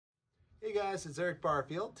Hey guys, it's Eric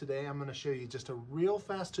Barfield. Today I'm going to show you just a real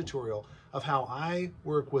fast tutorial of how I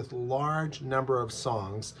work with large number of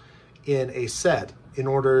songs in a set in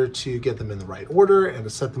order to get them in the right order and to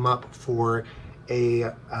set them up for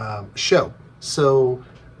a show. So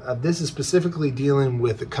this is specifically dealing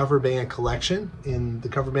with the cover band collection. In the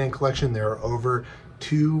cover band collection there are over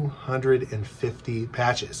 250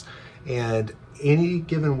 patches, and any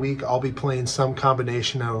given week I'll be playing some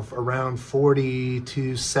combination of around 40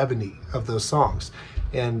 to 70 of those songs.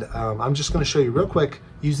 And I'm just going to show you real quick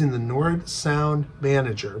using the Nord Sound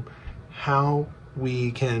Manager how we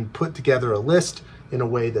can put together a list in a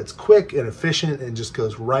way that's quick and efficient and just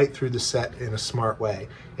goes right through the set in a smart way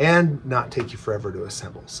and not take you forever to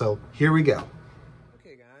assemble. So here we go.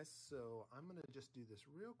 Okay guys, so I'm going to just do this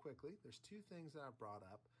real quickly. There's two things that I've brought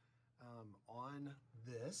up on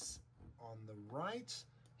this. On the right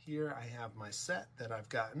here, I have my set that I've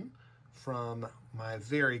gotten from my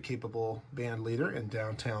very capable band leader in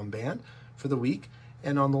Downtown Band for the week.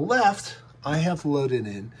 And on the left, I have loaded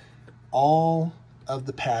in all of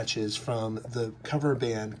the patches from the cover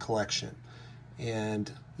band collection.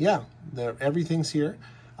 And yeah, everything's here.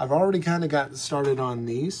 I've already kind of got started on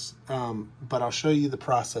these, but I'll show you the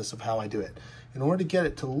process of how I do it. In order to get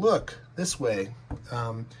it to look this way,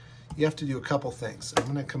 you have to do a couple things. I'm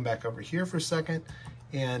going to come back over here for a second,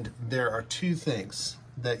 and there are two things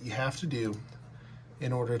that you have to do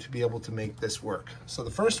in order to be able to make this work. So the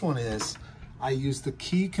first one is I use the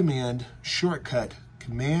key command shortcut,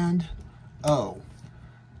 Command O,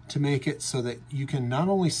 to make it so that you can not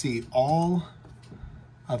only see all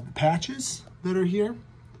of the patches that are here,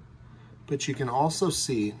 but you can also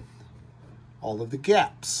see all of the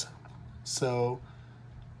gaps. So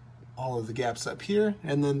all of the gaps up here.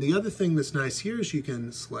 And then the other thing that's nice here is you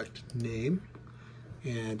can select name,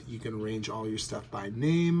 and you can arrange all your stuff by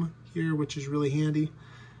name here, which is really handy.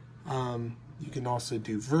 You can also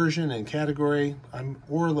do version and category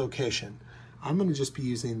or location. I'm going to just be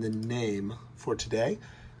using the name for today.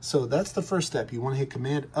 So that's the first step. You want to hit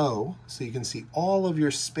Command O so you can see all of your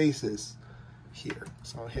spaces here.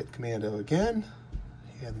 So I'll hit Command O again,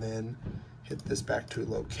 and then hit this back to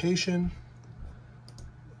location.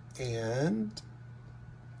 And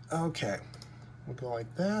okay, we'll go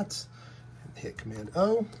like that and hit Command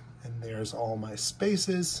O, and there's all my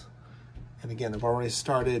spaces. And again, I've already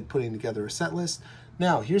started putting together a set list.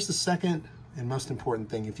 Now here's the second and most important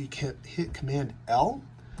thing. If you can hit Command L,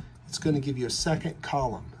 it's going to give you a second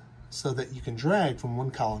column so that you can drag from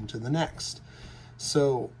one column to the next.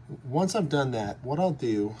 So once I've done that, what I'll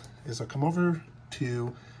do is I'll come over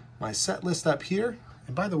to my set list up here.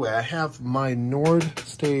 And by the way, I have my Nord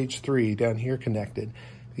Stage 3 down here connected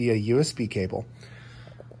via USB cable.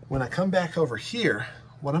 When I come back over here,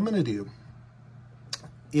 what I'm going to do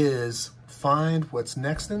is find what's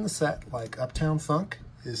next in the set, like Uptown Funk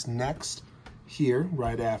is next here,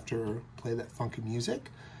 right after Play That Funky Music.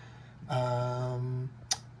 I'm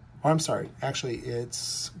sorry, actually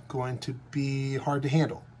it's going to be Hard to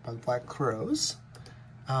Handle by the Black Crowes.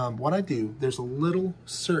 What I do, there's a little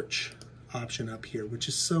search option up here, which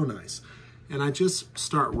is so nice. And I just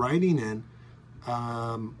start writing in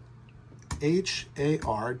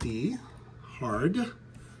H-A-R-D, hard,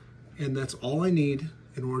 and that's all I need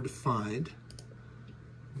in order to find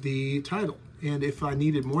the title. And if I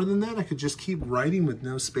needed more than that, I could just keep writing with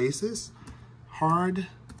no spaces. Hard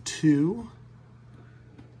to,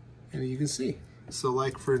 and you can see. So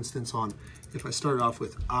like for instance if I start off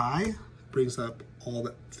with I, it brings up all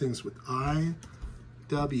the things with I.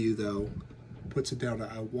 W though puts it down to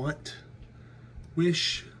I want,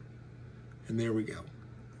 wish, and there we go.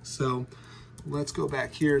 So let's go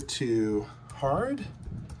back here to hard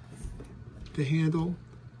to handle,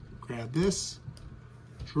 grab this,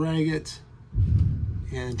 drag it,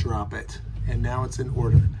 and drop it. And now it's in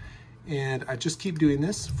order. And I just keep doing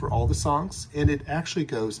this for all the songs, and it actually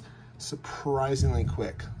goes surprisingly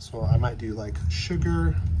quick. So I might do like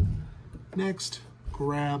sugar, next,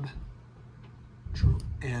 grab,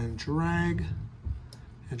 and drag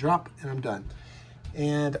and drop, and I'm done.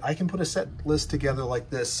 And I can put a set list together like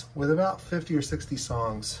this with about 50 or 60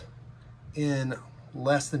 songs in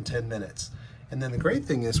less than 10 minutes. And then the great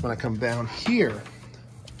thing is when I come down here,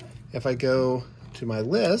 if I go to my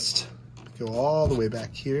list, go all the way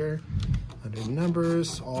back here under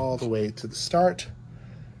numbers, all the way to the start,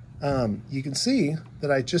 you can see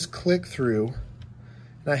that I just click through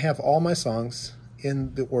and I have all my songs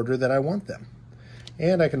in the order that I want them.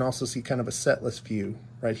 And I can also see kind of a set list view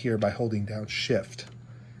right here by holding down Shift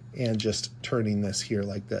and just turning this here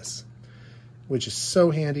like this, which is so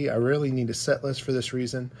handy. I really need a set list for this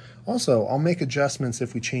reason. Also, I'll make adjustments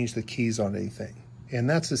if we change the keys on anything. And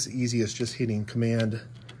that's as easy as just hitting Command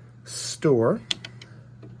Store,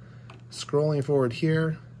 scrolling forward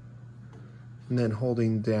here, and then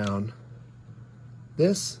holding down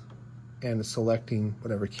this and selecting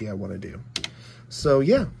whatever key I want to do. So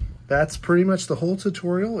yeah, that's pretty much the whole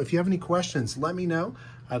tutorial. If you have any questions, let me know.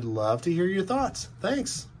 I'd love to hear your thoughts.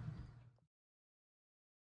 Thanks.